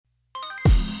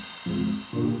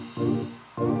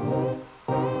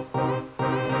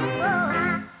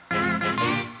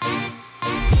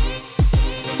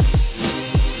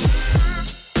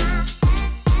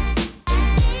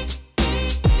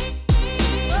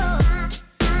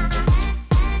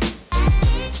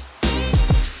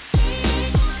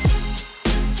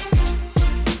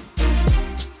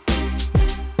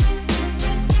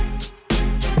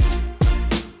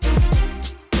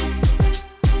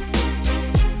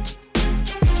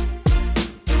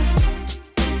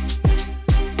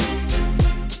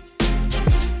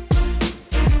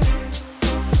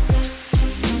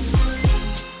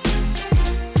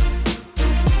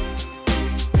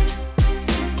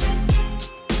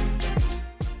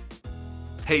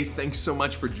Hey, thanks so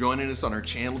much for joining us on our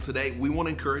channel today. We want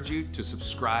to encourage you to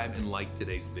subscribe and like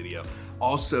today's video.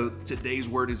 Also, today's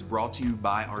word is brought to you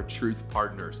by our Truth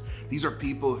Partners. These are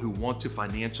people who want to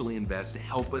financially invest to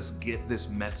help us get this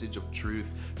message of truth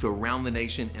to around the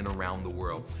nation and around the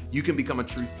world. You can become a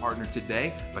Truth Partner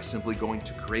today by simply going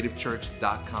to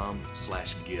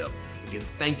creativechurch.com/give. Again,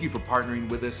 thank you for partnering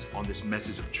with us on this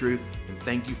message of truth, and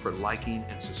thank you for liking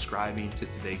and subscribing to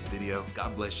today's video.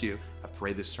 God bless you. I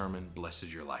pray this sermon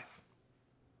blesses your life.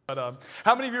 How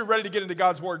many of you are ready to get into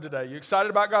God's Word today? You excited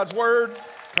about God's Word?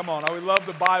 Come on, we love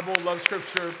the Bible, love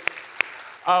Scripture.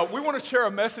 We want to share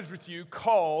a message with you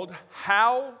called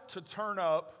How to Turn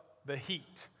Up the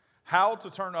Heat. How to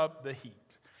Turn Up the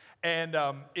Heat. And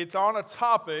it's on a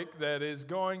topic that is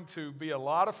going to be a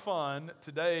lot of fun.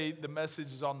 Today, the message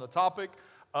is on the topic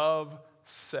of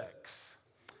sex.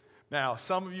 Now,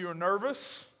 some of you are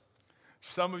nervous.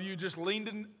 Some of you just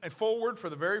leaned forward for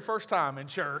the very first time in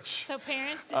church. So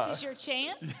parents, this is your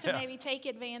chance to maybe take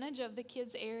advantage of the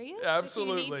kids' area.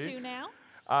 Absolutely. If you need to now.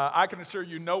 I can assure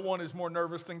you no one is more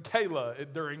nervous than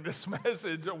Kayla during this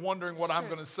message, wondering what I'm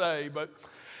going to say. But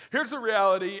here's the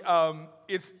reality.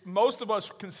 Most of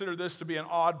us consider this to be an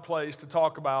odd place to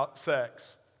talk about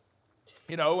sex.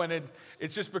 You know, and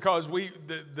it's just because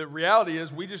the reality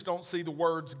is we just don't see the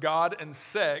words God and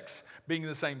sex being in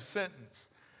the same sentence.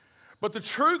 But the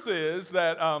truth is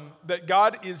that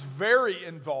God is very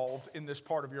involved in this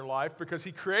part of your life because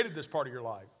He created this part of your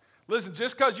life. Listen,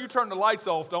 just because you turn the lights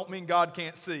off don't mean God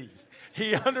can't see.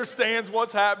 He understands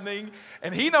what's happening,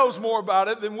 and He knows more about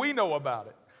it than we know about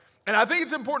it. And I think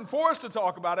it's important for us to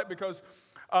talk about it because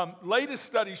latest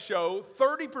studies show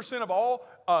 30% of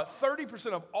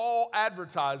all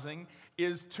advertising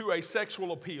is to a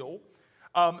sexual appeal.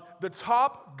 The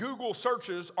top Google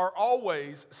searches are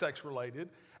always sex-related.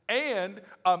 And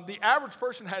the average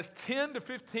person has 10 to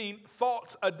 15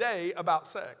 thoughts a day about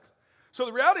sex. So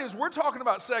the reality is we're talking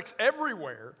about sex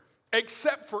everywhere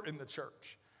except for in the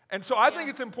church. And so I think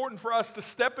it's important for us to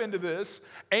step into this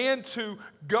and to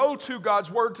go to God's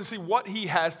Word to see what He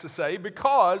has to say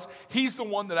because He's the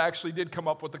one that actually did come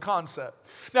up with the concept.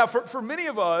 Now, for many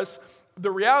of us,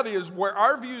 the reality is where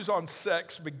our views on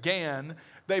sex began,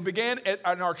 they began in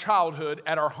our childhood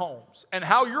at our homes. And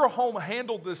how your home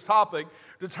handled this topic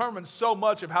determines so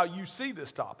much of how you see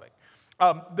this topic.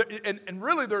 And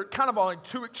really, they're kind of on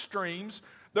two extremes.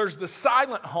 There's the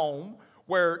silent home,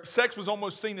 where sex was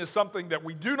almost seen as something that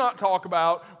we do not talk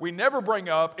about, we never bring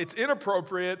up, it's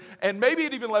inappropriate, and maybe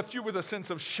it even left you with a sense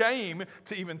of shame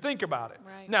to even think about it.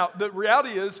 Right. Now, the reality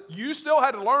is you still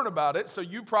had to learn about it, so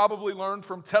you probably learned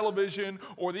from television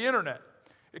or the internet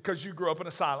because you grew up in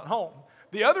a silent home.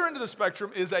 The other end of the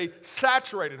spectrum is a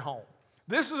saturated home.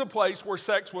 This is a place where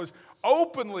sex was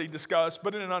openly discussed,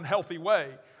 but in an unhealthy way.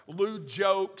 Lewd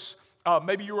jokes.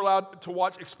 Maybe you were allowed to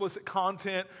watch explicit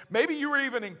content. Maybe you were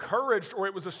even encouraged or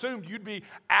it was assumed you'd be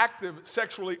active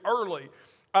sexually early.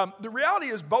 The reality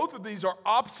is both of these are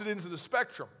opposite ends of the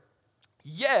spectrum,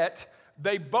 yet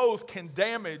they both can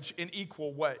damage in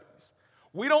equal ways.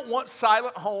 We don't want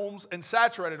silent homes and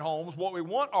saturated homes. What we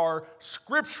want are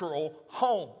scriptural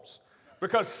homes.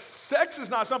 Because sex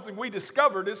is not something we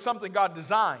discovered, it's something God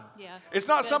designed. Yeah, it's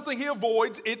not something He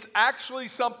avoids, it's actually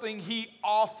something He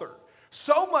authored.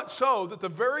 So much so that the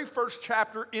very first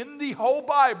chapter in the whole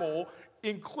Bible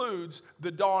includes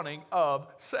the dawning of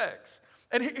sex.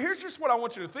 And here's just what I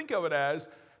want you to think of it as.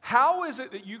 How is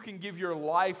it that you can give your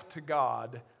life to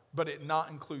God, but it not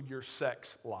include your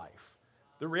sex life?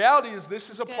 The reality is this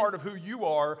is a part of who you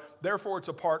are, therefore it's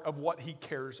a part of what He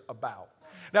cares about.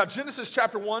 Now, Genesis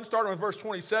chapter 1, starting with verse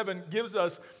 27, gives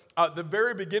us the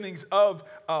very beginnings of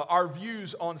our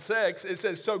views on sex. It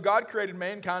says, "So God created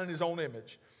mankind in His own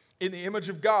image. In the image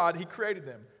of God, He created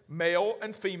them. Male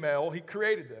and female, He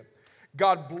created them.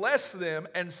 God blessed them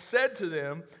and said to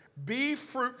them, 'Be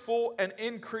fruitful and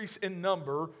increase in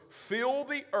number, fill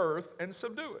the earth and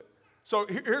subdue it.'" So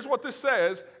here's what this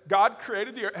says. God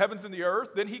created the heavens and the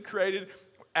earth. Then He created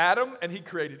Adam and He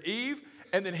created Eve.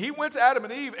 And then He went to Adam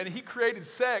and Eve and He created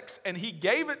sex and He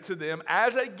gave it to them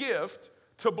as a gift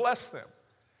to bless them.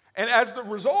 And as the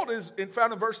result is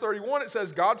found in verse 31, it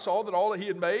says, God saw that all that He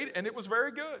had made and it was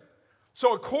very good.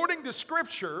 So according to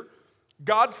Scripture,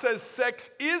 God says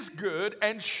sex is good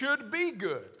and should be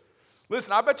good.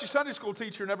 Listen, I bet your Sunday school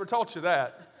teacher never taught you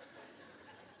that.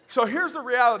 So here's the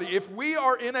reality. If we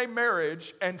are in a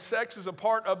marriage and sex is a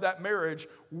part of that marriage,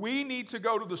 we need to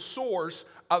go to the source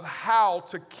of how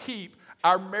to keep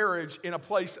our marriage in a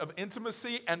place of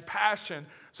intimacy and passion.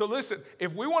 So listen,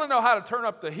 if we want to know how to turn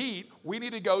up the heat, we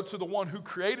need to go to the one who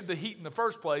created the heat in the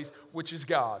first place, which is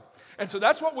God. And so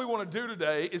that's what we want to do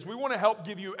today, is we want to help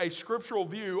give you a scriptural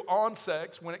view on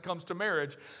sex when it comes to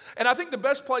marriage. And I think the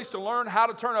best place to learn how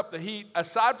to turn up the heat,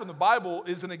 aside from the Bible,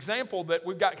 is an example that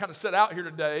we've got kind of set out here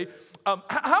today.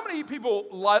 How many people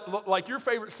like your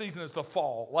favorite season is the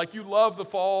fall? Like you love the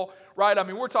fall, right? I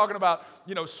mean, we're talking about,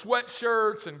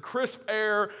 sweatshirts and crisp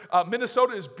air.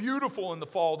 Minnesota is beautiful in the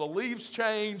fall. The leaves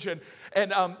change and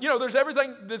there's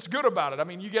everything that's good about it. I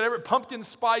mean, you get every pumpkin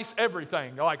spice,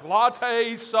 everything, like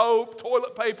lattes, soap,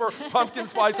 toilet paper, pumpkin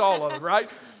spice, all of it, right?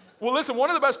 Well, listen, one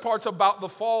of the best parts about the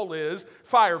fall is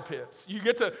fire pits. You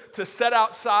get to sit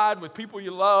outside with people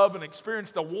you love and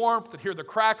experience the warmth and hear the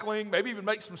crackling, maybe even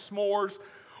make some s'mores.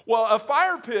 Well, a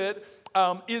fire pit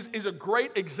is a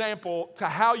great example to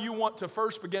how you want to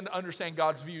first begin to understand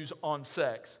God's views on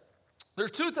sex.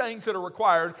 There's two things that are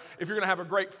required if you're going to have a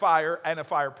great fire and a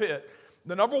fire pit.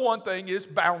 The number one thing is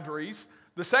boundaries.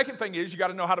 The second thing is you got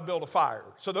to know how to build a fire.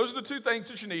 So those are the two things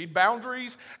that you need,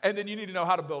 boundaries, and then you need to know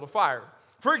how to build a fire.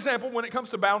 For example, when it comes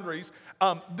to boundaries,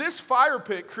 this fire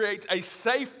pit creates a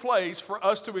safe place for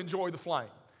us to enjoy the flame.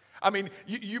 I mean,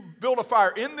 you build a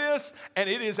fire in this, and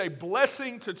it is a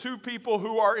blessing to two people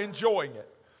who are enjoying it.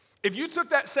 If you took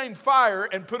that same fire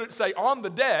and put it, say, on the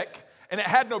deck, and it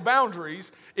had no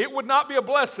boundaries, it would not be a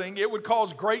blessing. It would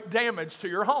cause great damage to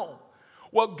your home.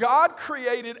 Well, God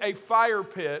created a fire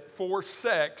pit for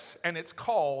sex, and it's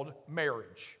called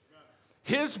marriage.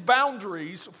 His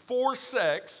boundaries for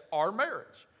sex are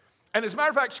marriage. And as a matter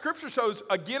of fact, Scripture shows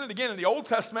again and again in the Old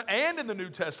Testament and in the New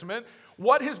Testament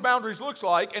what his boundaries looks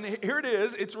like. And here it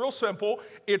is. It's real simple.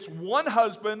 It's one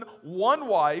husband, one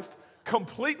wife,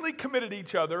 completely committed to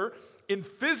each other in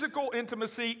physical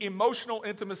intimacy, emotional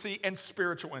intimacy, and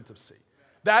spiritual intimacy.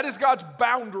 That is God's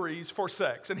boundaries for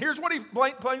sex. And here's what he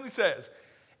plainly says.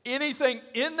 Anything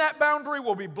in that boundary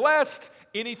will be blessed.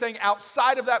 Anything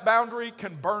outside of that boundary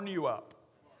can burn you up.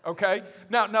 Okay?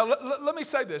 Now let me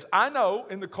say this. I know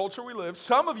in the culture we live,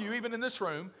 some of you, even in this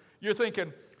room, you're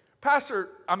thinking, Pastor,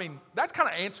 I mean, that's kind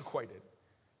of antiquated.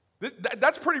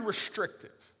 That's pretty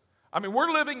restrictive. I mean,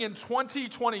 we're living in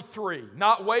 2023,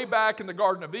 not way back in the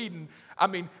Garden of Eden. I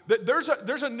mean, there's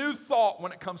a new thought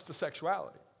when it comes to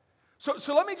sexuality.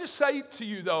 So let me just say to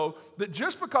you, though, that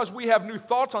just because we have new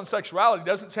thoughts on sexuality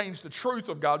doesn't change the truth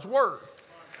of God's Word.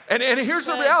 And here's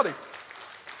the reality.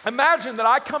 Imagine that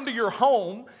I come to your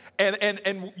home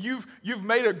and you've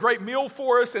made a great meal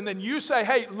for us, and then you say,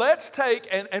 hey, let's take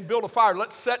and build a fire.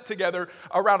 Let's sit together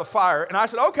around a fire. And I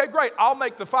said, okay, great, I'll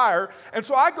make the fire. And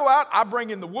so I go out, I bring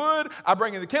in the wood, I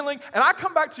bring in the kindling, and I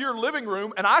come back to your living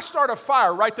room, and I start a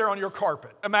fire right there on your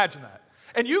carpet. Imagine that.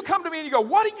 And you come to me and you go,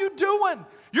 what are you doing?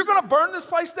 You're going to burn this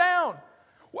place down.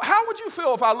 How would you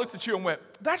feel if I looked at you and went,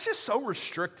 that's just so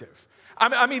restrictive?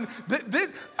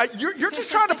 You're just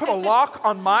trying to put a lock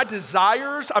on my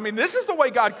desires. I mean, this is the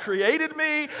way God created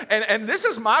me, and this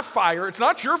is my fire. It's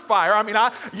not your fire. I mean,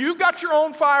 you got your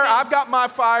own fire. I've got my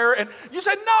fire. And you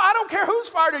said, no, I don't care whose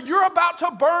fire it is. You're about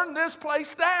to burn this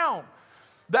place down.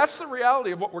 That's the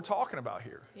reality of what we're talking about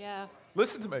here. Yeah.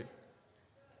 Listen to me.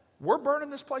 We're burning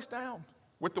this place down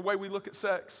with the way we look at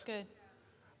sex. Good.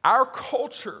 Our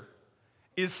culture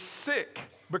is sick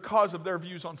because of their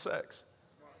views on sex.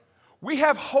 We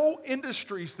have whole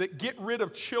industries that get rid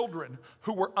of children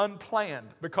who were unplanned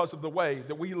because of the way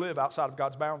that we live outside of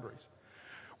God's boundaries.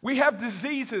 We have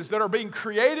diseases that are being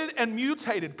created and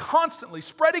mutated constantly,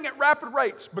 spreading at rapid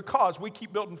rates because we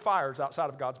keep building fires outside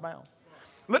of God's bounds.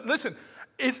 Listen,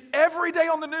 it's every day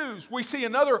on the news we see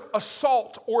another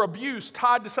assault or abuse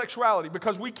tied to sexuality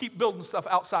because we keep building stuff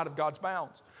outside of God's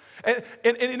bounds. And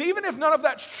even if none of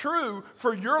that's true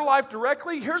for your life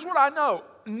directly, here's what I know.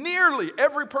 Nearly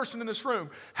every person in this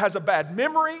room has a bad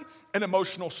memory, an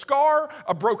emotional scar,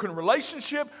 a broken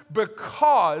relationship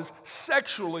because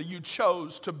sexually you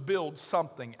chose to build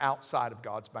something outside of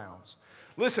God's bounds.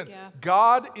 Listen,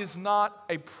 God is not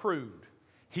a prude.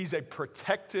 He's a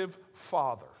protective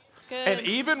father. Good. And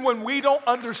even when we don't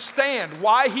understand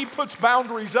why he puts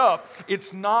boundaries up,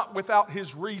 it's not without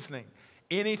his reasoning.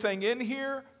 Anything in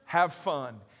here, have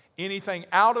fun. Anything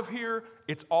out of here,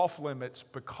 it's off limits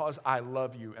because I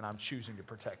love you and I'm choosing to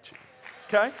protect you.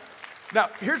 Okay? Now,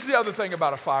 here's the other thing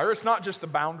about a fire. It's not just the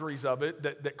boundaries of it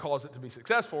that cause it to be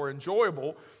successful or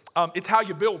enjoyable. It's how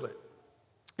you build it.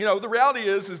 You know, the reality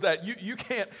is that you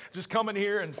can't just come in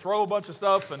here and throw a bunch of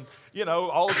stuff and,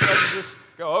 all of a sudden just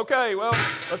go, okay, well,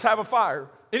 let's have a fire.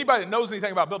 Anybody that knows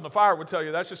anything about building a fire would tell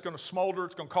you that's just going to smolder.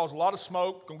 It's going to cause a lot of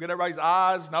smoke, going to get everybody's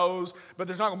eyes, nose, but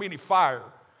there's not going to be any fire.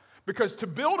 Because to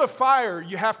build a fire,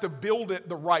 you have to build it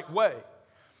the right way.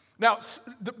 Now,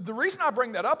 the reason I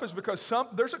bring that up is because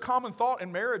there's a common thought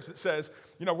in marriage that says,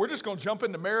 we're just going to jump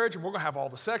into marriage and we're going to have all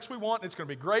the sex we want and it's going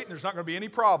to be great and there's not going to be any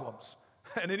problems.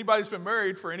 And anybody who's been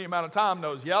married for any amount of time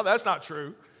knows, that's not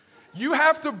true. You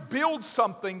have to build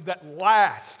something that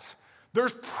lasts.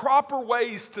 There's proper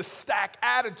ways to stack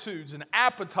attitudes and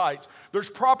appetites. There's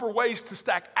proper ways to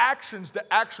stack actions that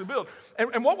actually build.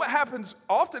 And what happens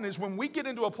often is when we get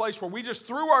into a place where we just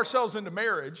threw ourselves into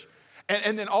marriage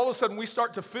and then all of a sudden we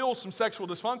start to feel some sexual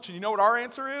dysfunction, you know what our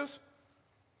answer is?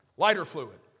 Lighter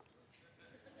fluid.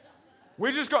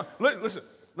 We just go, listen,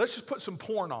 let's just put some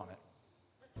porn on it.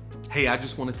 Hey, I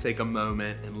just want to take a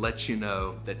moment and let you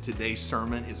know that today's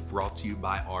sermon is brought to you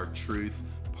by our Truth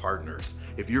Partners.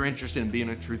 If you're interested in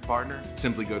being a Truth Partner,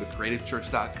 simply go to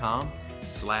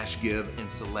creativechurch.com/give and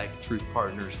select Truth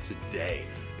Partners today.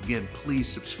 Again, please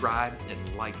subscribe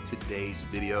and like today's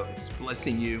video. If it's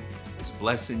blessing you, it's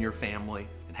blessing your family.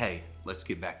 And hey, let's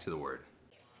get back to the word.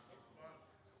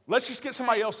 Let's just get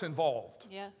somebody else involved.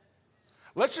 Yeah.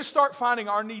 Let's just start finding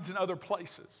our needs in other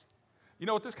places. You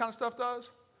know what this kind of stuff does?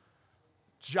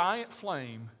 Giant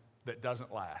flame that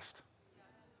doesn't last.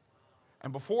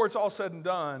 And before it's all said and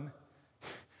done,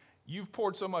 you've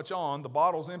poured so much on, the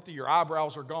bottle's empty, your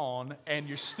eyebrows are gone, and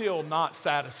you're still not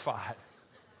satisfied.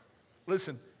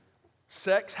 Listen,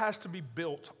 sex has to be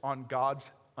built on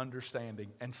God's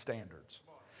understanding and standards.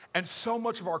 And so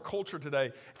much of our culture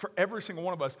today, for every single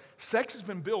one of us, sex has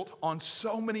been built on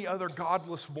so many other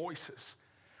godless voices.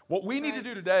 What we need to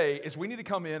do today is we need to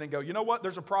come in and go, you know what?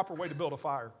 There's a proper way to build a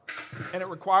fire. And it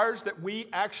requires that we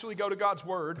actually go to God's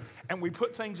word and we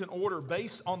put things in order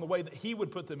based on the way that he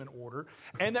would put them in order,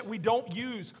 and that we don't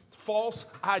use false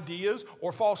ideas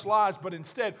or false lies, but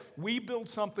instead we build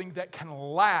something that can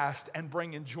last and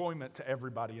bring enjoyment to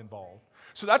everybody involved.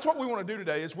 So that's what we want to do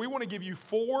today, is we want to give you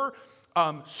 4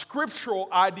 scriptural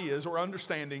ideas or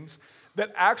understandings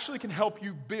that actually can help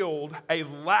you build a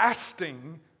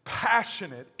lasting,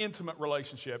 passionate, intimate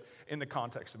relationship in the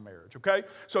context of marriage, okay?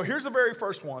 So here's the very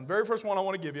first one. Very first one I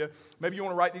want to give you. Maybe you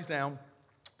want to write these down.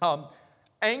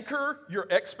 Anchor your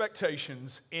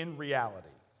expectations in reality.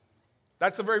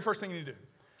 That's the very first thing you need to do.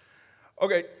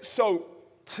 Okay, so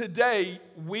today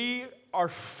we are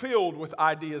filled with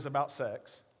ideas about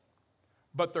sex,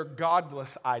 but they're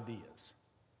godless ideas.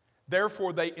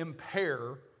 Therefore, they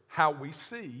impair how we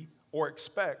see or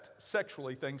expect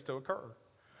sexually things to occur.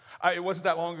 It wasn't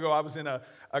that long ago, I was in a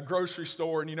grocery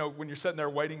store, and when you're sitting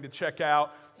there waiting to check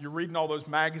out, you're reading all those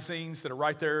magazines that are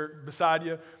right there beside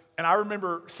you. And I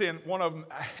remember seeing one of them,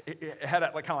 it had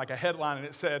kind of like a headline, and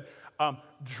it said,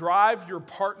 drive your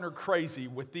partner crazy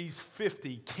with these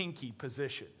 50 kinky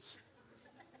positions.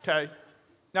 Okay?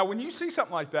 Now, when you see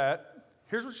something like that,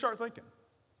 here's what you start thinking.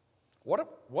 What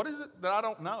is it that I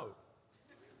don't know?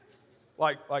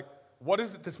 Like, what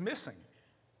is it that's missing?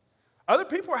 Other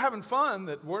people are having fun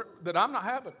that I'm not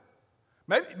having.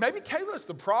 Maybe Kayla's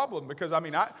the problem, because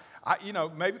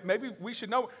maybe we should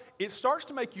know. It starts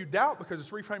to make you doubt because it's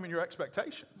reframing your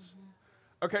expectations.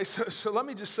 Okay, so let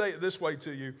me just say it this way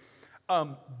to you.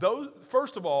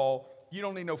 First of all, you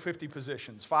don't need no 50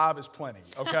 positions. 5 is plenty.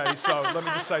 Okay, so let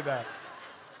me just say that.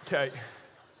 Okay.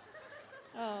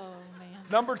 Oh, man.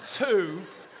 Number 2.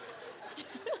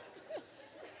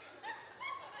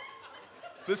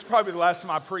 This is probably the last time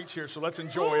I preach here, so let's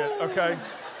enjoy it, okay?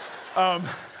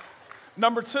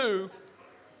 Number 2,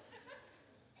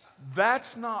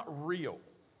 that's not real.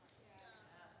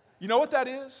 You know what that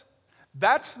is?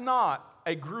 That's not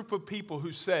a group of people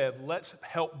who said, let's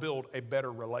help build a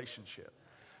better relationship.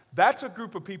 That's a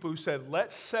group of people who said,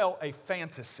 let's sell a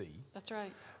fantasy. That's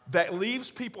right. That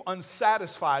leaves people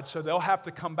unsatisfied, so they'll have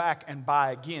to come back and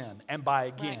buy again and buy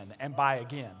again Right. and buy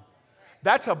again.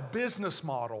 That's a business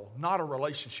model, not a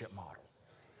relationship model.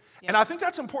 Yep. And I think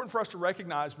that's important for us to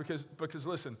recognize because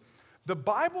listen, the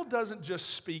Bible doesn't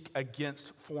just speak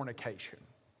against fornication.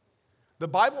 The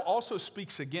Bible also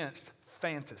speaks against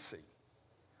fantasy.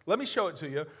 Let me show it to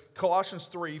you. Colossians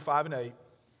 3, 5 and 8.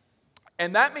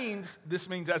 And this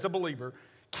means as a believer,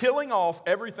 killing off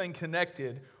everything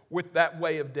connected with that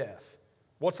way of death.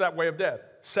 What's that way of death?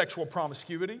 Sexual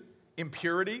promiscuity,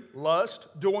 impurity,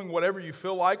 lust, doing whatever you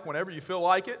feel like whenever you feel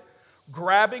like it,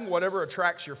 grabbing whatever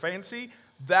attracts your fancy.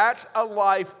 That's a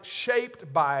life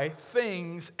shaped by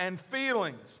things and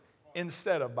feelings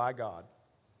instead of by God.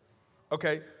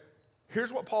 Okay,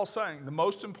 here's what Paul's saying. The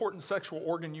most important sexual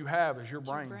organ you have is your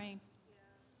brain.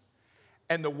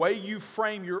 And the way you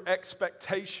frame your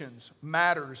expectations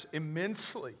matters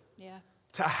immensely Yeah.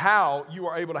 to how you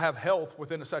are able to have health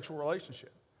within a sexual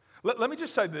relationship. Let me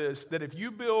just say this, that if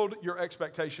you build your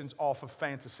expectations off of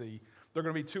fantasy, there are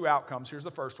going to be two outcomes. Here's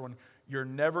the first one. You're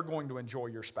never going to enjoy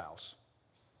your spouse.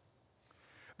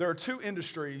 There are two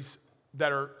industries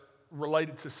that are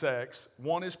related to sex.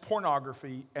 One is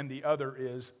pornography, and the other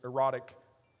is erotic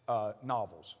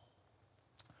novels.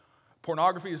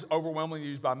 Pornography is overwhelmingly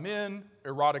used by men.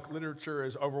 Erotic literature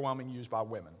is overwhelmingly used by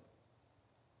women.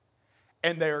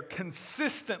 And they're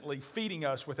consistently feeding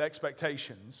us with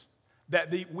expectations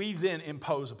that we then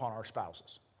impose upon our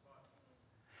spouses.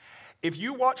 If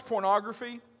you watch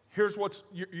pornography, here's what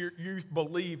you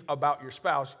believe about your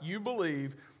spouse. You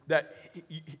believe that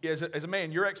as a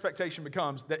man, your expectation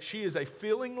becomes that she is a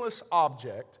feelingless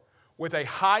object with a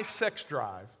high sex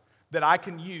drive that I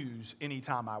can use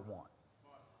anytime I want.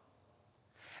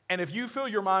 And if you fill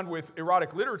your mind with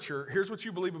erotic literature, here's what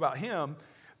you believe about him,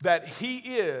 that he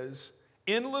is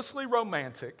endlessly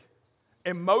romantic,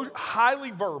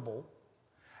 highly verbal,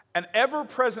 an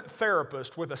ever-present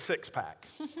therapist with a six-pack.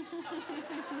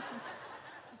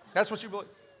 That's what you believe.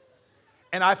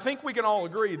 And I think we can all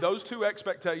agree those two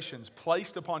expectations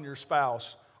placed upon your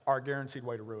spouse are a guaranteed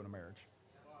way to ruin a marriage.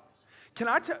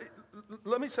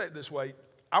 Let me say it this way.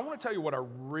 I want to tell you what a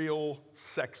real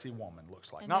sexy woman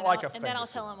looks like. Not like a fantasy. And then I'll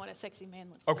tell him what a sexy man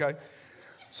looks like. Okay.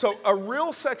 So a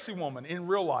real sexy woman in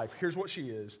real life, here's what she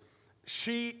is.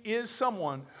 She is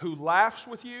someone who laughs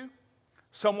with you,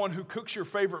 someone who cooks your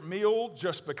favorite meal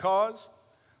just because,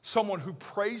 someone who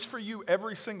prays for you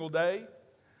every single day,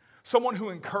 someone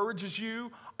who encourages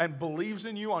you and believes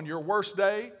in you on your worst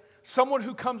day, someone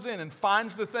who comes in and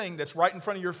finds the thing that's right in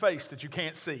front of your face that you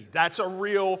can't see. That's a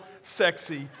real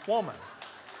sexy woman.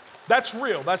 That's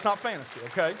real. That's not fantasy,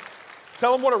 okay?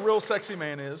 Tell them what a real sexy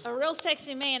man is. A real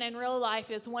sexy man in real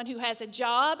life is one who has a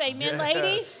job. Amen,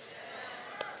 ladies?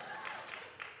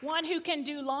 One who can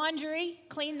do laundry,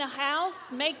 clean the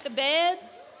house, make the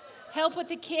beds, help with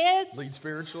the kids. Lead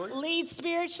spiritually. Lead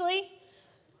spiritually.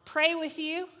 Pray with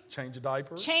you. Change a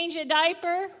diaper. Change a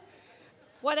diaper.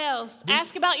 What else?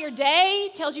 Ask about your day.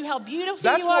 Tells you how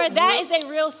beautiful you are. That is a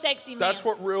real sexy man. That's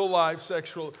what real life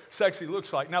sexy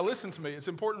looks like. Now listen to me. It's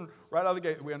important right out of the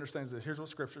gate that we understand this. Here's what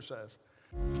Scripture says.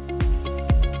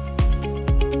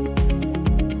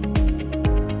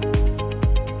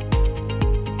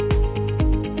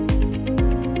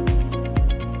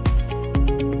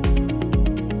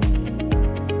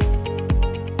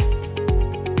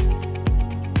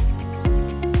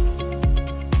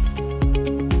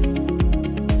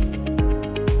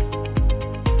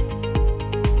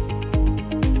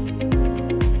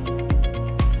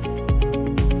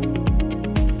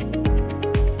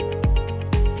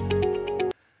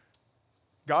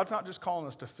 God's not just calling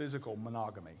us to physical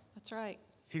monogamy. That's right.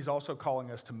 He's also calling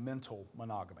us to mental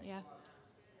monogamy. Yeah.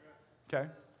 Okay?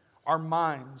 Our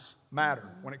minds matter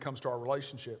when it comes to our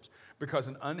relationships because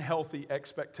an unhealthy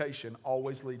expectation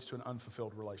always leads to an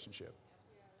unfulfilled relationship.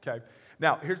 Okay?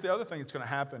 Now, here's the other thing that's going to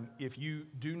happen if you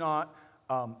do not,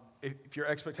 if your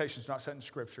expectation is not set in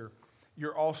Scripture,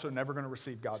 you're also never going to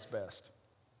receive God's best.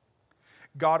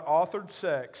 God authored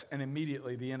sex, and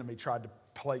immediately the enemy tried to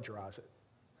plagiarize it.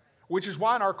 Which is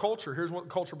why in our culture, here's what the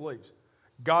culture believes.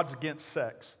 God's against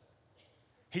sex.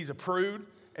 He's a prude,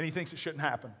 and he thinks it shouldn't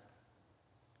happen.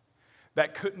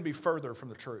 That couldn't be further from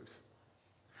the truth.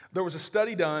 There was a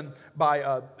study done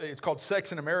by, it's called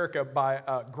Sex in America, by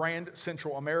Grand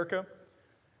Central America.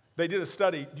 They did a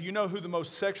study. Do you know who the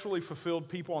most sexually fulfilled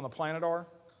people on the planet are?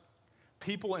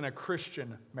 People in a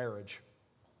Christian marriage.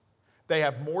 They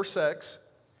have more sex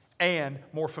and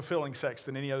more fulfilling sex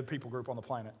than any other people group on the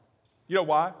planet. You know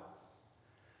why?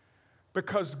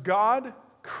 Because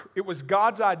it was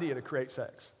God's idea to create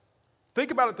sex.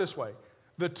 Think about it this way.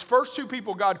 The first two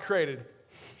people God created,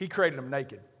 he created them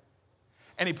naked.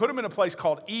 And he put them in a place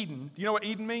called Eden. You know what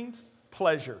Eden means?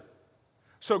 Pleasure.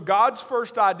 So God's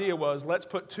first idea was, let's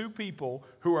put two people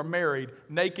who are married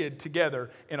naked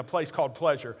together in a place called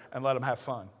pleasure and let them have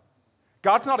fun.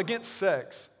 God's not against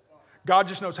sex. God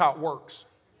just knows how it works.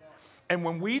 And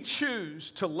when we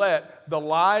choose to let the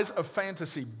lies of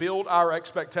fantasy build our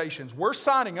expectations, we're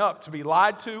signing up to be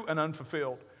lied to and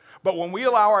unfulfilled. But when we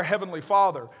allow our Heavenly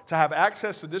Father to have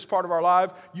access to this part of our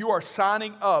life, you are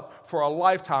signing up for a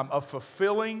lifetime of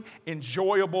fulfilling,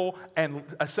 enjoyable, and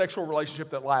a sexual relationship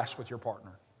that lasts with your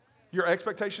partner. Your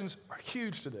expectations are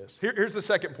huge to this. Here's the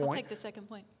second point. I'll take the second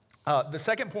point. The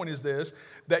second point is this,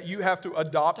 that you have to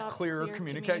adopt clear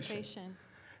communication.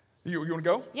 You want to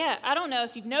go? Yeah, I don't know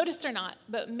if you've noticed or not,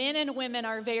 but men and women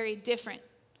are very different.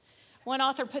 One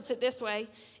author puts it this way.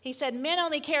 He said, men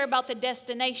only care about the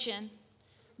destination,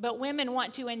 but women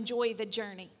want to enjoy the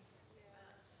journey.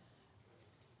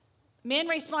 Men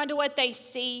respond to what they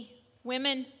see.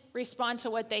 Women respond to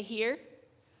what they hear.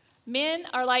 Men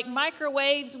are like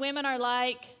microwaves, women are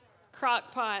like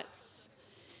crock pots.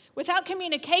 Without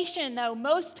communication, though,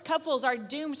 most couples are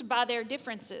doomed by their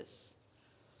differences.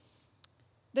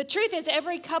 The truth is,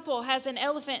 every couple has an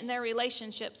elephant in their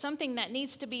relationship, something that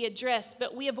needs to be addressed,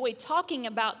 but we avoid talking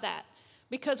about that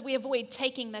because we avoid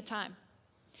taking the time.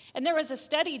 And there was a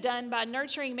study done by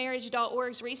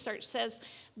nurturingmarriage.org's research says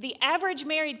the average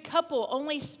married couple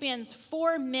only spends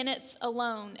 4 minutes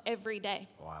alone every day.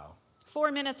 Wow.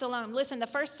 4 minutes alone. Listen, the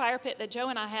first fire pit that Joe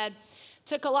and I had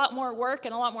took a lot more work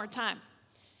and a lot more time.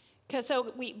 Because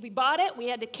so we bought it, we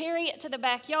had to carry it to the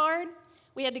backyard,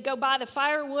 we had to go buy the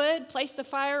firewood, place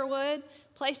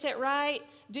it right,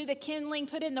 do the kindling,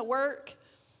 put in the work,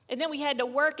 and then we had to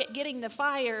work at getting the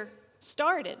fire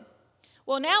started.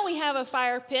 Well, now we have a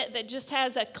fire pit that just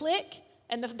has a click,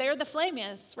 and there the flame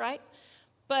is, right?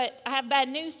 But I have bad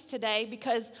news today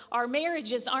because our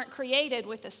marriages aren't created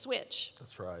with a switch.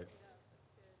 That's right.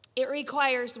 It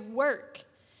requires work.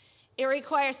 It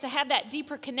requires to have that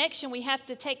deeper connection. We have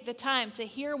to take the time to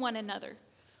hear one another.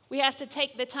 We have to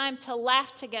take the time to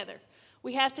laugh together.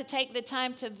 We have to take the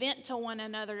time to vent to one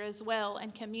another as well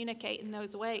and communicate in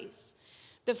those ways.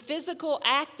 The physical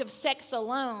act of sex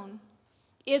alone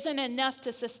isn't enough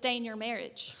to sustain your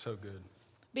marriage. So good.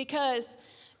 Because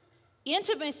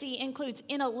intimacy includes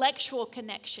intellectual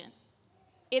connection.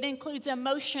 It includes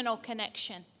emotional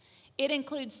connection. It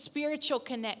includes spiritual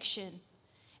connection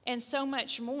and so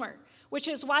much more, which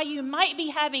is why you might be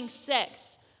having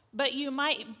sex, but you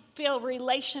might feel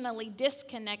relationally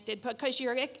disconnected because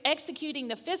you're executing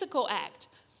the physical act,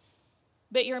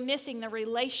 but you're missing the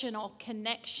relational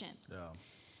connection. Yeah.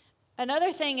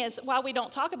 Another thing is, why we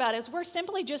don't talk about it, is we're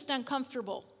simply just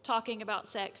uncomfortable talking about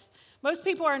sex. Most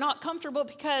people are not comfortable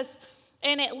because,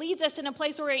 and it leads us in a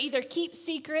place where we either keep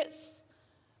secrets,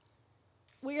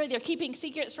 we're either keeping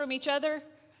secrets from each other,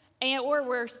 or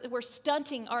we're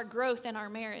stunting our growth in our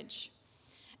marriage.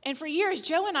 And for years,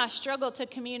 Joe and I struggled to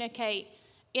communicate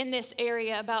in this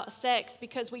area about sex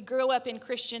because we grew up in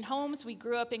Christian homes, we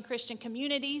grew up in Christian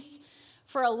communities.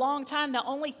 For a long time, the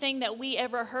only thing that we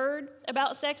ever heard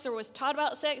about sex or was taught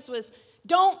about sex was,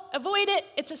 don't, avoid it,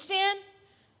 it's a sin,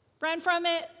 run from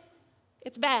it,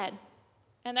 it's bad.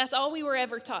 And that's all we were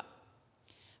ever taught.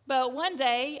 But one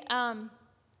day, and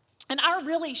I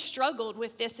really struggled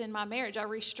with this in my marriage.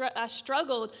 I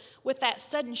struggled with that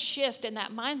sudden shift in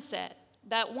that mindset.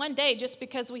 That one day, just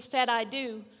because we said I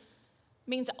do,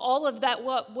 means all of that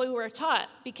what we were taught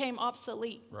became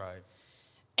obsolete. Right.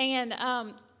 And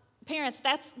parents,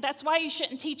 that's why you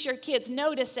shouldn't teach your kids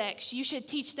no to sex. You should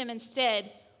teach them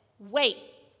instead, wait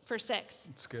for sex.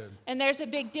 That's good. And there's a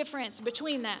big difference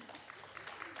between that.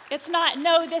 It's not,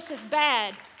 no, this is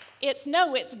bad. It's,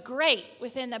 no, it's great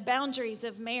within the boundaries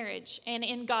of marriage and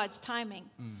in God's timing.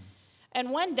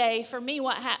 And one day, for me,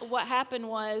 what happened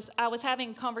was I was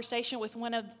having a conversation with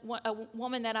a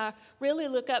woman that I really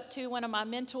look up to, one of my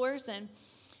mentors, and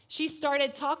she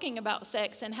started talking about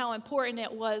sex and how important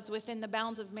it was within the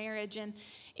bounds of marriage. And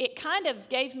it kind of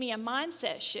gave me a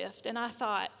mindset shift. And I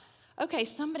thought, okay,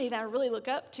 somebody that I really look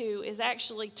up to is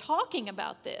actually talking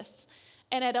about this.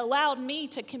 And it allowed me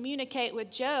to communicate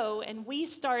with Joe, and we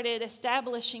started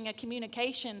establishing a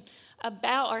communication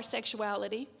about our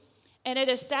sexuality. And it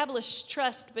established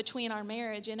trust between our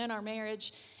marriage and in our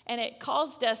marriage. And it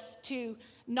caused us to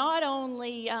not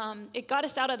only, it got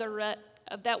us out of the rut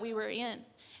that we were in.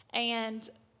 And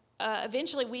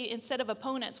eventually, we, instead of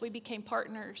opponents, we became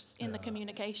partners in the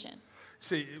communication.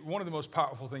 See, one of the most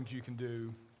powerful things you can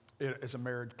do as a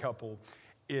married couple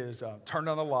is turn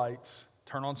on the lights,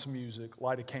 turn on some music,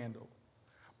 light a candle.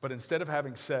 But instead of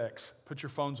having sex, put your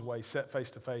phones away, sit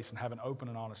face to face, and have an open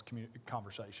and honest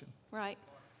conversation. Right.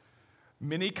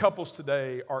 Many couples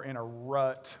today are in a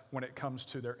rut when it comes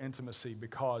to their intimacy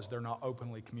because they're not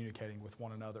openly communicating with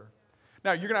one another.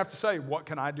 Now, you're going to have to say, what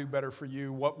can I do better for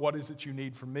you? What is it you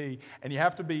need from me? And you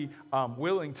have to be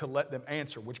willing to let them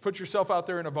answer, which puts yourself out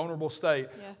there in a vulnerable state.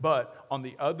 Yeah. But on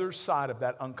the other side of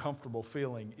that uncomfortable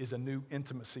feeling is a new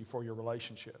intimacy for your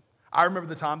relationship. I remember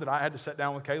the time that I had to sit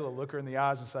down with Kayla, look her in the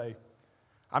eyes and say,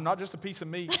 I'm not just a piece of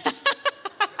meat.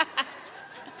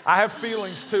 I have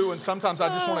feelings too, and sometimes I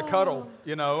just want to cuddle.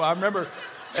 You know, I remember,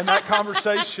 and that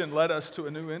conversation led us to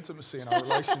a new intimacy in our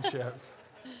relationship.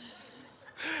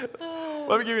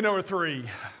 Let me give you number 3.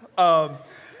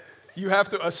 You have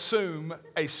to assume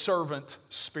a servant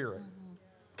spirit.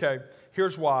 Okay,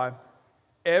 here's why.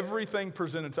 Everything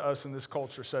presented to us in this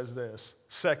culture says this: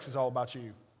 sex is all about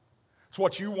you. It's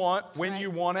what you want, when you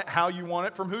want it, how you want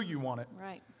it, from who you want it.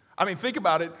 Right. I mean, think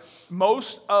about it.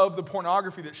 Most of the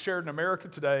pornography that's shared in America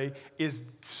today is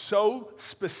so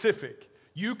specific.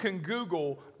 You can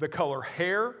Google the color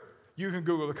hair. You can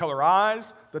Google the color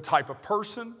eyes, the type of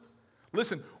person.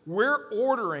 Listen, we're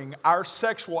ordering our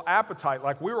sexual appetite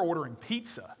like we're ordering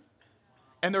pizza.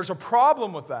 And there's a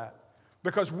problem with that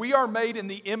because we are made in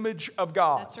the image of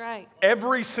God. That's right.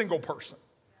 Every single person.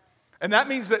 And that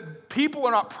means that people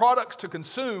are not products to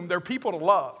consume, they're people to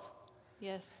love.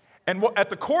 Yes. And at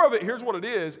the core of it, here's what it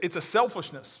is. It's a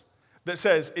selfishness that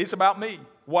says it's about me,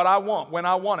 what I want, when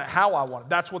I want it, how I want it.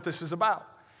 That's what this is about.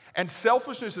 And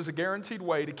selfishness is a guaranteed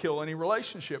way to kill any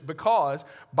relationship because,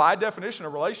 by definition, a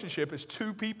relationship is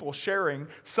two people sharing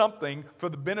something for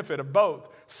the benefit of both.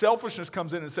 Selfishness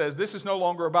comes in and says, this is no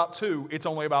longer about two, it's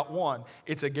only about one.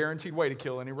 It's a guaranteed way to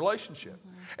kill any relationship.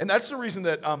 And that's the reason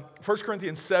that 1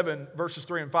 Corinthians 7, verses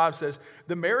 3 and 5 says,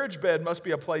 the marriage bed must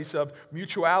be a place of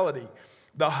mutuality.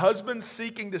 The husband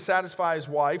seeking to satisfy his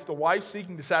wife, the wife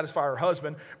seeking to satisfy her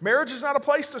husband. Marriage is not a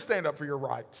place to stand up for your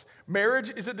rights.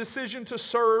 Marriage is a decision to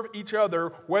serve each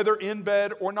other, whether in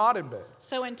bed or not in bed.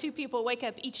 So when two people wake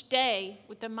up each day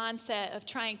with the mindset of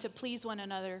trying to please one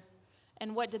another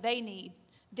and what do they need,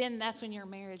 then that's when your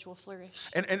marriage will flourish.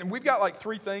 And we've got like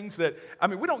three things that,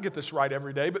 we don't get this right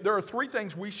every day, but there are three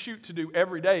things we shoot to do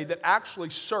every day that actually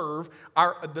serve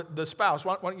the spouse.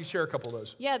 Why don't you share a couple of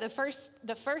those? Yeah, the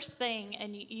first thing,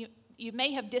 and you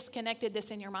may have disconnected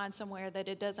this in your mind somewhere that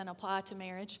it doesn't apply to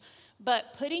marriage,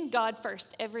 but putting God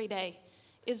first every day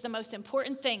is the most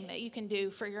important thing that you can do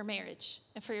for your marriage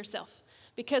and for yourself.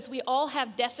 Because we all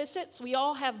have deficits, we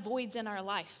all have voids in our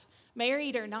life,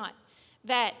 married or not,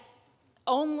 that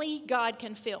only God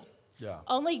can fill. Yeah.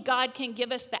 Only God can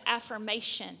give us the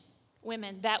affirmation,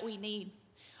 women, that we need.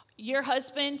 Your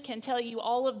husband can tell you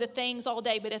all of the things all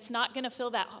day, but it's not going to fill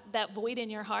that void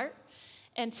in your heart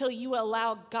until you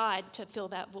allow God to fill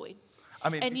that void.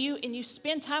 And you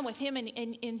spend time with him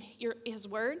in his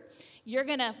word, you're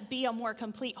going to be a more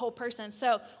complete whole person.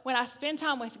 So when I spend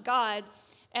time with God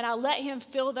and I let him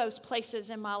fill those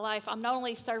places in my life, I'm not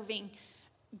only serving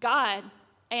God,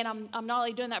 and I'm not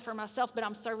only doing that for myself, but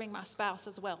I'm serving my spouse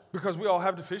as well. Because we all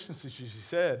have deficiencies, as you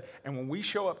said. And when we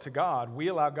show up to God, we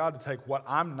allow God to take what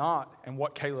I'm not and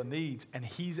what Kayla needs, and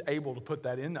he's able to put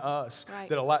that into us.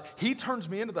 Right. He turns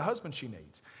me into the husband she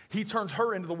needs. He turns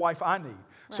her into the wife I need. Right.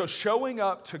 So showing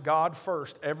up to God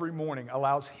first every morning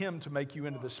allows him to make you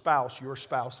into the spouse your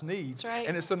spouse needs. That's right.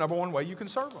 And it's the number one way you can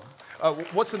serve them.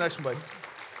 What's the next one, baby?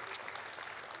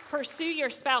 Pursue your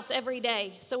spouse every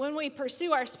day. So when we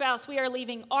pursue our spouse, we are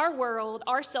leaving our world,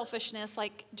 our selfishness,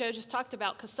 like Joe just talked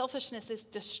about, because selfishness is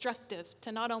destructive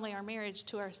to not only our marriage,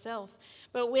 to ourselves.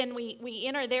 But when we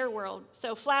enter their world,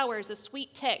 so flowers, a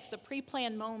sweet text, a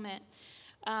pre-planned moment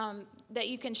that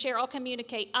you can share, I'll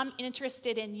communicate, I'm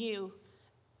interested in you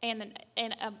and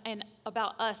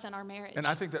about us and our marriage. And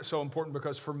I think that's so important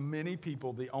because for many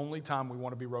people, the only time we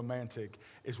want to be romantic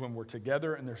is when we're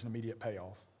together and there's an immediate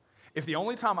payoff. If the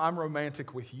only time I'm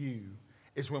romantic with you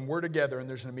is when we're together and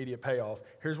there's an immediate payoff,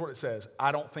 here's what it says.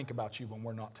 I don't think about you when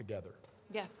we're not together.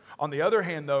 Yeah. On the other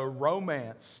hand, though,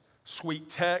 romance, sweet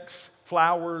texts,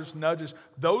 flowers, nudges,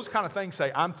 those kind of things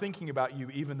say, I'm thinking about you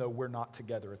even though we're not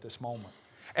together at this moment.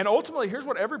 And ultimately, here's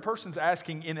what every person's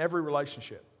asking in every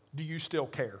relationship. Do you still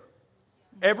care?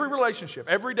 Every relationship,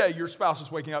 every day your spouse is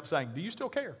waking up saying, do you still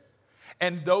care?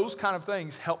 And those kind of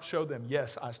things help show them,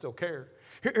 yes, I still care.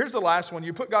 Here's the last one.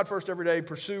 You put God first every day,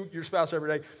 pursue your spouse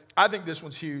every day. I think this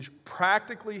one's huge.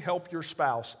 Practically help your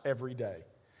spouse every day.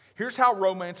 Here's how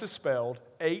romance is spelled,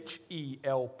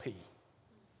 H-E-L-P.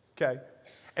 Okay?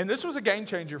 And this was a game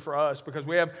changer for us because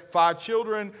we have 5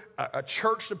 children, a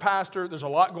church to pastor. There's a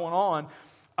lot going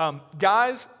on.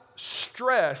 Guys,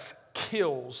 stress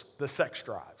kills the sex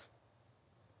drive.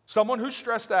 Someone who's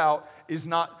stressed out is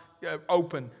not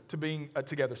open to being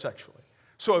together sexually.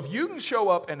 So if you can show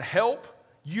up and help,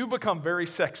 you become very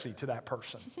sexy to that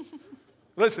person.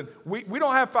 Listen, we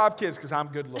don't have 5 kids because I'm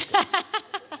good looking.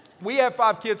 We have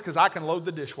 5 kids because I can load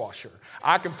the dishwasher.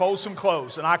 I can fold some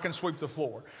clothes and I can sweep the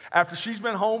floor. After she's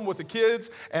been home with the kids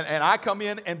and I come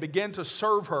in and begin to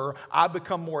serve her, I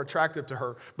become more attractive to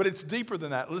her. But it's deeper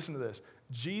than that. Listen to this.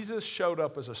 Jesus showed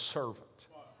up as a servant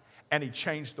and he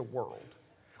changed the world.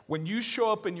 When you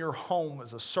show up in your home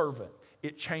as a servant,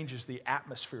 it changes the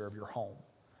atmosphere of your home.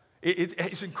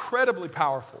 It's incredibly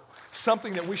powerful,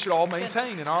 something that we should all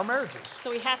maintain in our marriages. So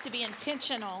we have to be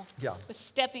intentional with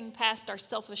stepping past our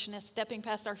selfishness, stepping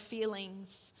past our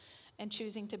feelings, and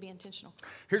choosing to be intentional.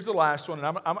 Here's the last one,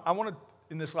 and I want to,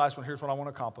 in this last one, here's what I want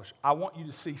to accomplish. I want you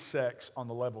to see sex on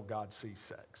the level God sees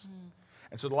sex.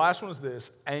 And so the last one is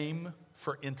this, aim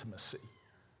for intimacy.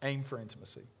 Aim for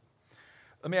intimacy.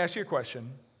 Let me ask you a question.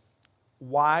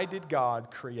 Why did God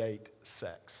create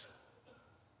sex?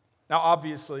 Now,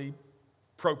 obviously,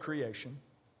 procreation.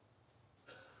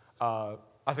 I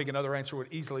think another answer would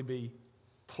easily be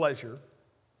pleasure.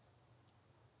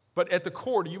 But at the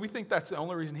core, do we think that's the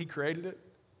only reason he created it?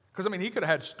 Because, he could have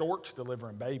had storks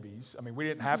delivering babies. We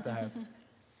didn't have to have.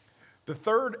 The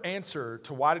third answer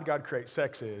to why did God create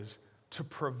sex is to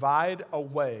provide a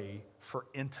way for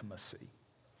intimacy.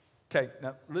 Okay,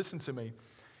 now listen to me.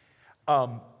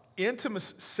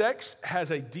 Sex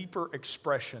has a deeper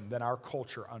expression than our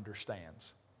culture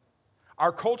understands.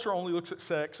 Our culture only looks at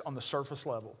sex on the surface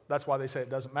level. That's why they say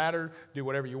it doesn't matter, do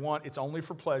whatever you want. It's only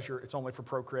for pleasure, it's only for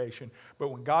procreation. But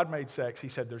when God made sex, he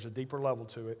said there's a deeper level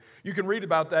to it. You can read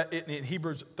about that in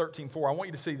Hebrews 13:4. I want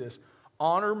you to see this.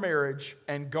 Honor marriage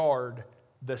and guard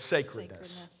the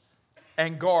sacredness.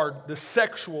 And guard the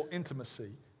sexual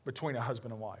intimacy between a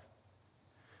husband and wife.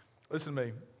 Listen to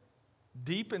me.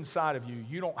 Deep inside of you,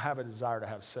 you don't have a desire to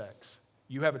have sex.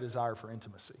 You have a desire for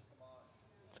intimacy.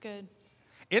 That's good.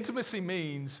 Intimacy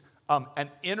means an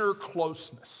inner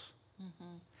closeness.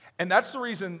 Mm-hmm. And that's the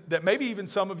reason that maybe even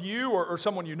some of you or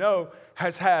someone you know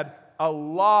has had a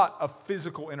lot of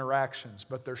physical interactions,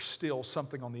 but there's still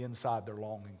something on the inside they're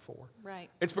longing for. Right.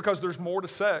 It's because there's more to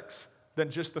sex than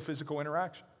just the physical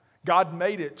interaction. God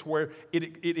made it to where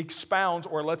it expounds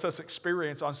or lets us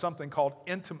experience on something called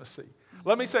intimacy. Mm-hmm.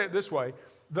 Let me say it this way.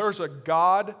 There's a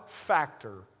God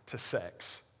factor to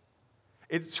sex.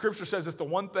 Scripture says it's the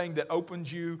one thing that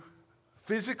opens you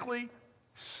physically,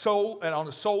 soul, and on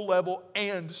a soul level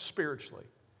and spiritually.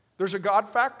 There's a God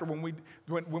factor when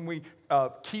we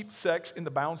keep sex in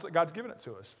the bounds that God's given it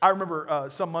to us. I remember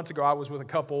some months ago I was with a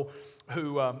couple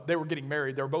who they were getting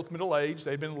married. They were both middle-aged.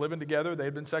 They'd been living together. They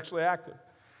had been sexually active.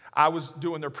 I was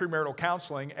doing their premarital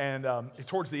counseling, and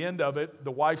towards the end of it,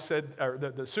 the wife said, or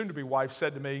the soon-to-be wife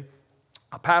said to me,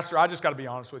 Pastor, I just got to be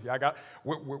honest with you.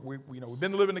 We've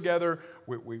been living together.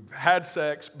 We've had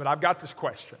sex, but I've got this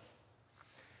question.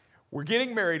 We're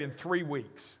getting married in 3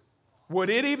 weeks. Would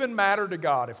it even matter to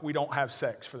God if we don't have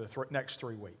sex for the next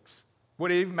 3 weeks?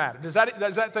 Would it even matter? Does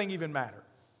that thing even matter?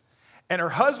 And her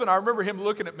husband, I remember him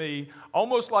looking at me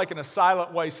almost like in a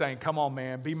silent way saying, come on,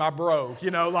 man, be my bro.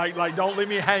 Like don't leave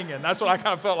me hanging. That's what I kind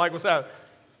of felt like was happening.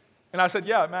 And I said,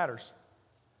 yeah, it matters.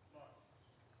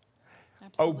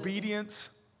 Absolutely.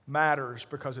 Obedience matters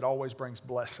because it always brings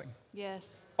blessing. Yes.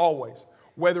 Always.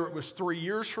 Whether it was 3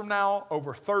 years from now,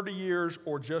 over 30 years,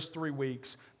 or just 3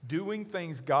 weeks, doing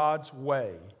things God's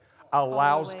way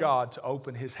allows always. God to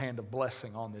open his hand of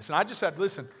blessing on this. And I just said,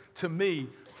 listen, to me,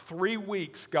 3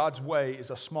 weeks God's way is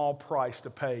a small price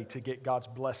to pay to get God's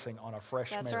blessing on a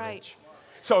fresh That's marriage. Right.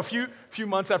 So a few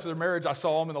months after their marriage, I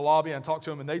saw them in the lobby and talked to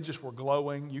them, and they just were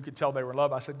glowing. You could tell they were in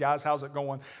love. I said, guys, how's it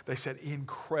going? They said,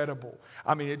 incredible.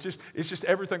 It's just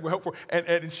everything we hope for.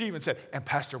 And she even said, and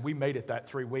Pastor, we made it that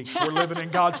 3 weeks. We're living in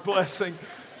God's blessing.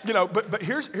 But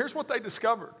here's what they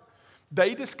discovered.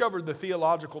 They discovered the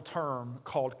theological term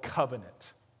called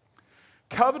covenant.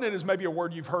 Covenant is maybe a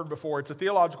word you've heard before. It's a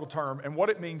theological term, and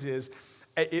what it means is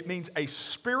it means a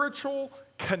spiritual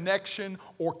connection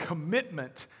or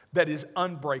commitment that is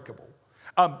unbreakable.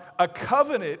 A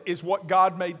covenant is what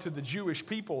God made to the Jewish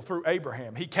people through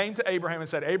Abraham. He came to Abraham and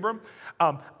said, Abram,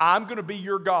 I'm going to be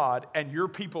your God, and your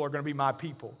people are going to be my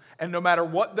people. And no matter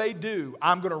what they do,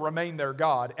 I'm going to remain their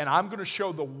God, and I'm going to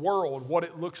show the world what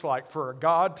it looks like for a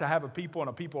God to have a people and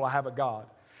a people to have a God.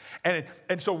 And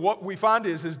so what we find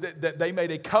is that they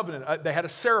made a covenant. They had a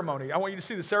ceremony. I want you to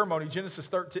see the ceremony, Genesis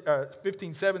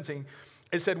 15, 17.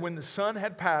 It said, when the sun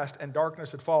had passed and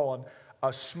darkness had fallen,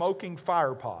 a smoking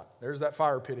fire pot, there's that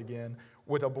fire pit again,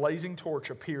 with a blazing torch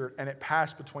appeared, and it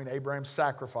passed between Abraham's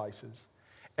sacrifices.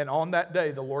 And on that day,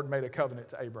 the Lord made a covenant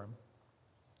to Abram.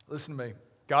 Listen to me.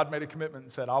 God made a commitment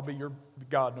and said, I'll be your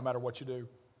God no matter what you do.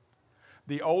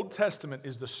 The Old Testament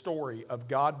is the story of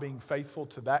God being faithful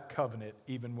to that covenant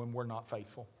even when we're not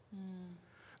faithful.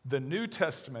 The New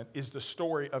Testament is the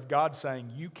story of God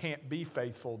saying, you can't be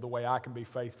faithful the way I can be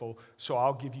faithful, so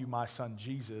I'll give you my son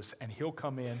Jesus, and he'll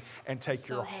come in and take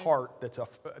your heart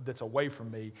that's away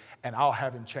from me, and I'll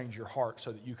have him change your heart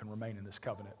so that you can remain in this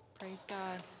covenant. Praise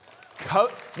God.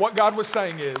 What God was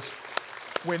saying is,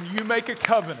 when you make a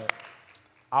covenant,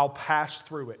 I'll pass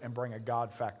through it and bring a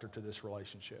God factor to this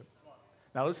relationship.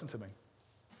 Now listen to me.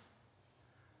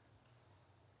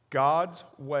 God's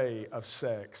way of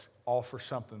sex offers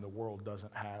something the world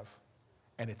doesn't have,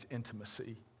 and it's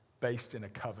intimacy based in a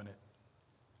covenant.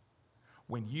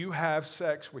 When you have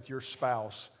sex with your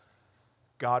spouse,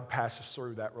 God passes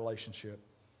through that relationship.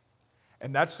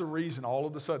 And that's the reason all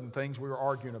of a sudden things we were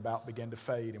arguing about begin to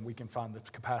fade, and we can find the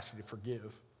capacity to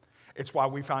forgive. It's why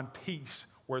we find peace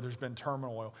where there's been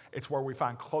turmoil. It's where we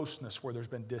find closeness where there's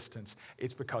been distance.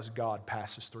 It's because God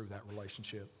passes through that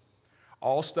relationship.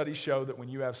 All studies show that when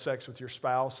you have sex with your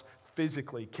spouse,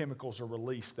 physically, chemicals are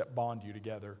released that bond you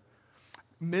together.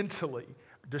 Mentally,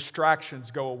 distractions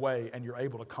go away and you're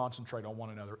able to concentrate on one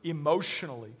another.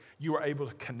 Emotionally, you are able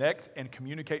to connect and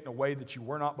communicate in a way that you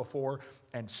were not before.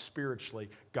 And spiritually,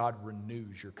 God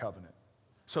renews your covenant.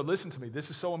 So listen to me, this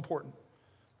is so important.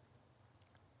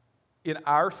 In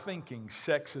our thinking,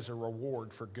 sex is a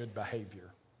reward for good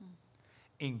behavior.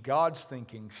 In God's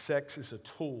thinking, sex is a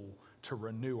tool to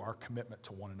renew our commitment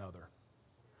to one another.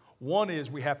 One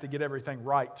is we have to get everything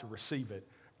right to receive it.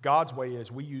 God's way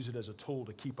is we use it as a tool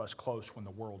to keep us close when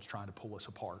the world's trying to pull us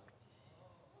apart.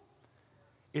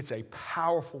 It's a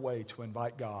powerful way to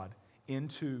invite God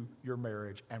into your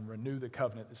marriage and renew the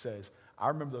covenant that says, I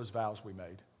remember those vows we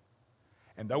made.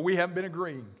 And though we haven't been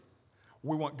agreeing,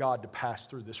 we want God to pass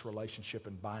through this relationship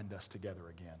and bind us together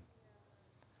again.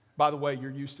 By the way,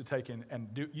 you're used to taking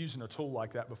and using a tool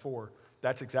like that before.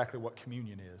 That's exactly what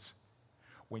communion is.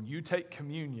 When you take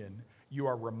communion, you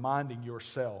are reminding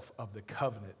yourself of the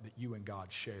covenant that you and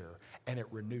God share, and it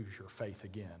renews your faith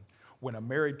again. When a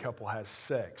married couple has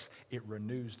sex, it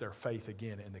renews their faith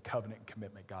again in the covenant and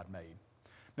commitment God made.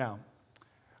 Now,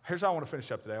 here's how I want to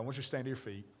finish up today. I want you to stand to your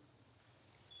feet.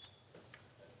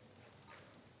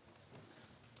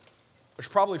 There's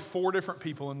probably 4 different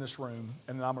people in this room,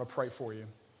 and I'm going to pray for you.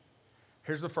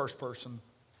 Here's the first person.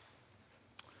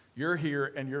 You're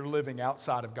here and you're living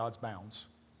outside of God's bounds.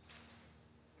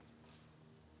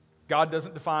 God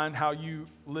doesn't define how you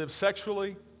live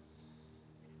sexually,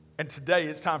 and today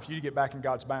it's time for you to get back in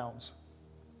God's bounds.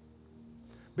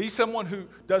 Be someone who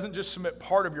doesn't just submit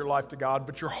part of your life to God,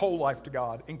 but your whole life to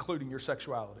God, including your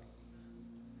sexuality.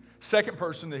 Second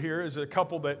person to here is a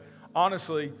couple that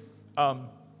honestly,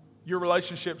 your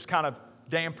relationship's kind of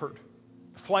dampered.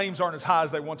 The flames aren't as high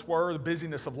as they once were, the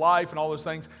busyness of life and all those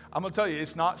things. I'm going to tell you,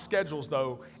 it's not schedules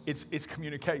though, it's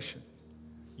communication.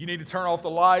 You need to turn off the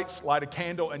lights, light a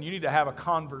candle, and you need to have a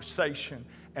conversation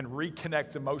and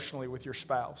reconnect emotionally with your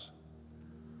spouse.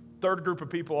 Third group of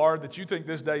people are that you think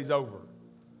this day's over.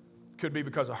 Could be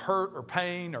because of hurt or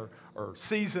pain or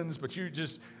seasons, but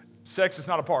sex is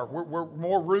not a part. We're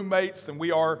more roommates than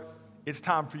we are. It's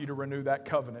time for you to renew that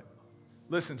covenant.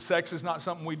 Listen, sex is not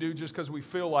something we do just because we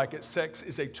feel like it. Sex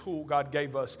is a tool God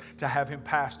gave us to have him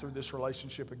pass through this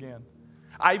relationship again.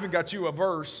 I even got you a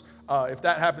verse, if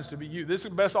that happens to be you. This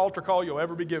is the best altar call you'll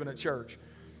ever be given at church.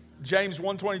 James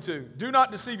 1:22. Do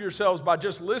not deceive yourselves by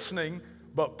just listening,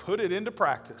 but put it into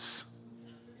practice.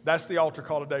 That's the altar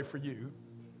call today for you.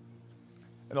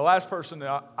 And the last person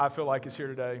that I feel like is here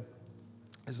today,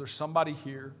 is there somebody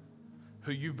here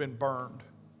who you've been burned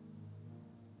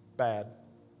bad?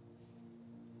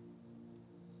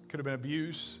 Could have been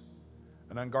abuse,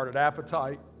 an unguarded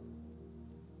appetite,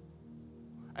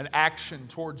 an action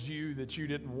towards you that you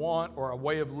didn't want, or a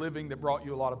way of living that brought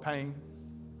you a lot of pain.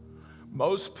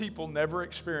 Most people never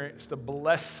experience the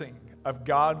blessing of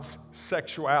God's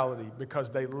sexuality because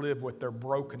they live with their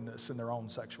brokenness in their own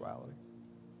sexuality.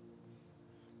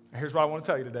 And here's what I want to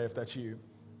tell you today if that's you.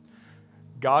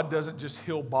 God doesn't just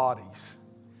heal bodies,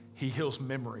 he heals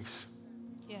memories.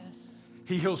 Yes.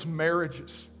 He heals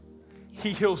marriages. Yeah. He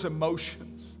heals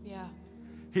emotions. Yeah.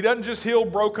 He doesn't just heal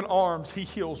broken arms, he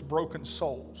heals broken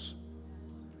souls.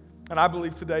 And I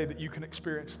believe today that you can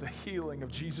experience the healing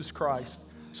of Jesus Christ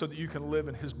so that you can live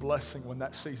in his blessing when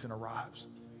that season arrives.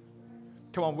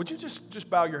 Come on, would you just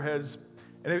bow your heads?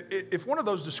 And if one of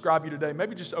those describe you today,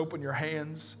 maybe just open your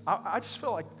hands. I just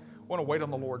feel like I want to wait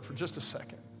on the Lord for just a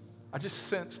second. I just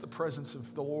sense the presence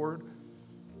of the Lord.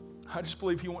 I just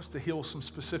believe he wants to heal some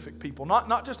specific people.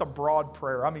 Not just a broad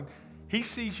prayer. I mean, he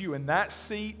sees you in that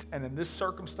seat and in this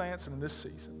circumstance and in this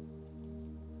season.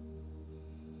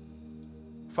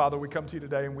 Father, we come to you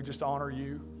today and we just honor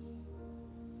you.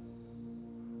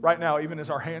 Right now, even as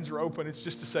our hands are open, it's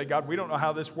just to say, God, we don't know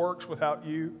how this works without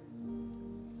you.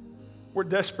 We're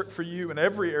desperate for you in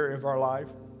every area of our life.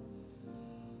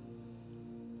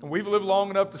 And we've lived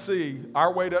long enough to see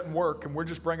our way doesn't work, and we're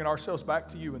just bringing ourselves back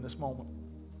to you in this moment.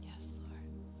 Yes, Lord.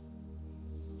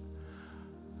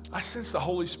 I sense the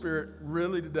Holy Spirit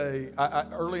really today.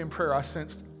 Early in prayer, I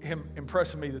sensed him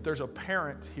impressing me that there's a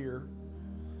parent here,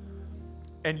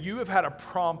 and you have had a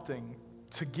prompting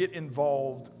to get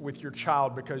involved with your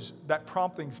child because that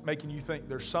prompting's making you think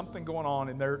there's something going on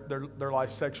in their life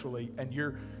sexually, and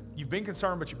you've been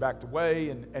concerned, but you backed away,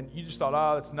 and you just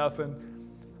thought, it's nothing.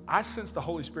 I sense the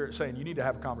Holy Spirit saying you need to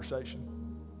have a conversation.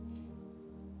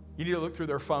 You need to look through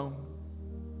their phone.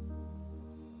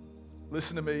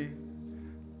 Listen to me.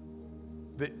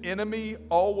 The enemy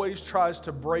always tries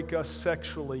to break us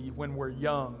sexually when we're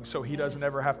young so he doesn't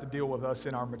ever have to deal with us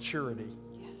in our maturity.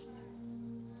 Yes.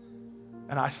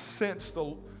 And I sense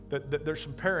that there's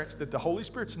some parents that the Holy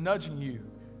Spirit's nudging you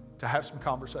to have some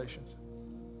conversations.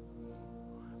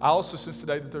 I also sense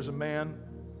today that there's a man,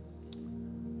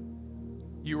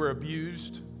 you were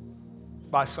abused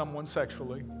by someone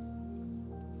sexually.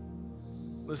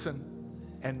 Listen,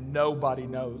 and nobody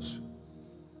knows.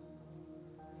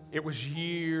 It was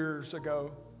years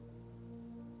ago.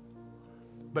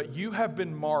 But you have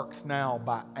been marked now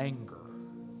by anger.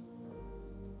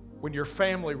 When your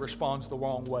family responds the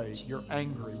wrong way, you're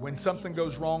angry. When something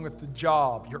goes wrong at the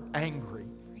job, you're angry.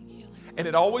 And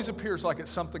it always appears like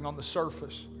it's something on the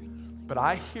surface. But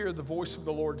I hear the voice of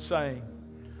the Lord saying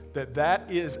that that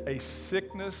is a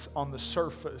sickness on the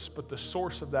surface, but the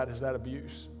source of that is that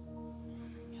abuse.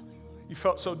 You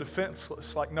felt so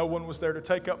defenseless, like no one was there to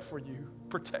take up for you,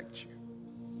 protect you.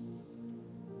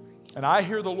 And I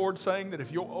hear the Lord saying that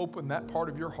if you'll open that part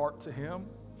of your heart to Him,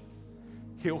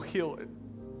 He'll heal it.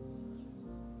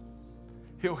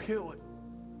 He'll heal it.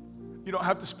 You don't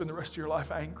have to spend the rest of your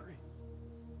life angry.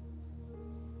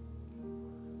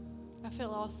 I feel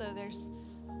also there's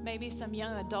maybe some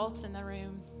young adults in the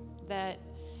room that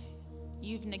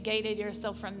you've negated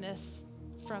yourself from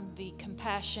the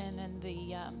compassion and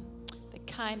the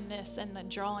kindness and the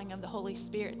drawing of the Holy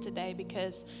Spirit today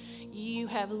because you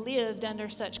have lived under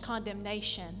such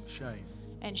condemnation,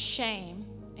 shame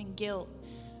and guilt.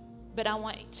 But I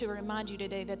want to remind you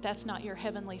today that that's not your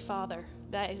heavenly Father.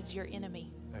 That is your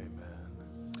enemy.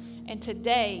 Amen. And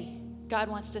today, God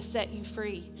wants to set you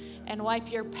free and wipe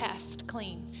your past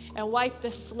clean and wipe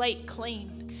the slate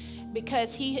clean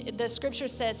because the scripture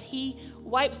says He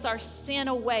wipes our sin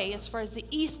away as far as the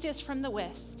east is from the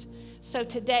west. So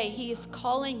today, He is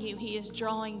calling you, He is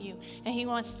drawing you, and He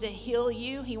wants to heal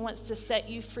you. He wants to set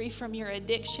you free from your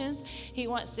addictions. He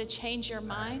wants to change your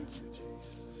mind.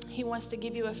 He wants to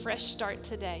give you a fresh start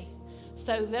today.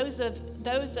 So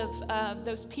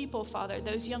those people, Father,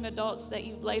 those young adults that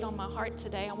you've laid on my heart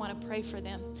today, I want to pray for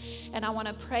them. And I want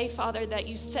to pray, Father, that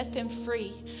you set them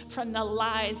free from the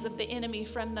lies of the enemy,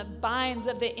 from the binds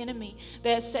of the enemy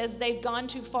that says they've gone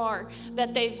too far,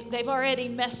 that they've already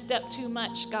messed up too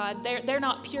much, God. They're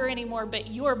not pure anymore,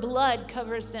 but your blood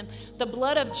covers them. The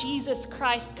blood of Jesus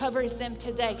Christ covers them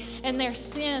today, and their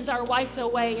sins are wiped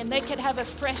away, and they could have a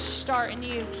fresh start in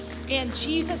you. In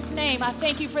Jesus' name, I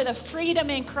thank you for the freedom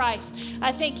in Christ.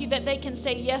 I thank you that they can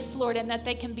say yes, Lord, and that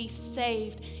they can be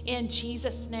saved. In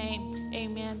Jesus' name,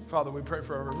 amen. Father, we pray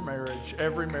for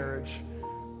every marriage.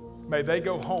 May they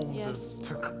go home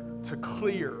to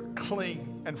clear,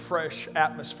 clean, and fresh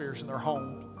atmospheres in their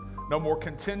home. No more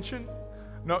contention,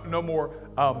 no more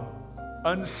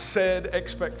unsaid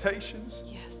expectations.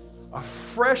 Yes. A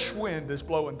fresh wind is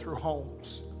blowing through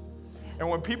homes. Yes. And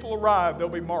when people arrive, they'll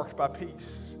be marked by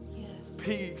peace. Yes.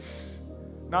 Peace.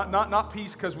 Not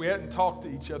peace because we hadn't talked to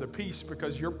each other. Peace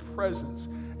because your presence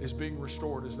is being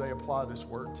restored as they apply this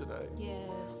word today.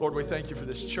 Yes. Lord, we thank you for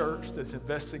this church that's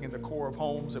investing in the core of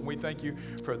homes, and we thank you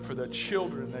for the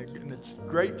children and the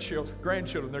great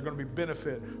grandchildren. They're going to be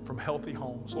benefit from healthy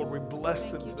homes. Lord, we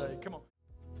bless them today. Come on.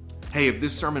 Hey, if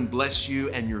this sermon blessed you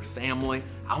and your family,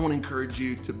 I want to encourage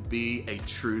you to be a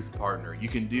Truth Partner. You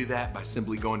can do that by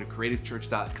simply going to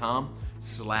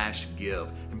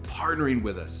creativechurch.com/give and partnering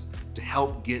with us to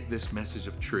help get this message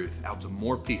of truth out to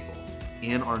more people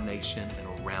in our nation and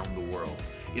around the world.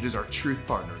 It is our Truth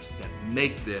Partners that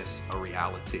make this a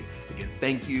reality. Again,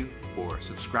 thank you for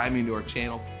subscribing to our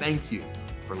channel. Thank you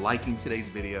for liking today's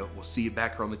video. We'll see you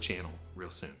back here on the channel real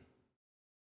soon.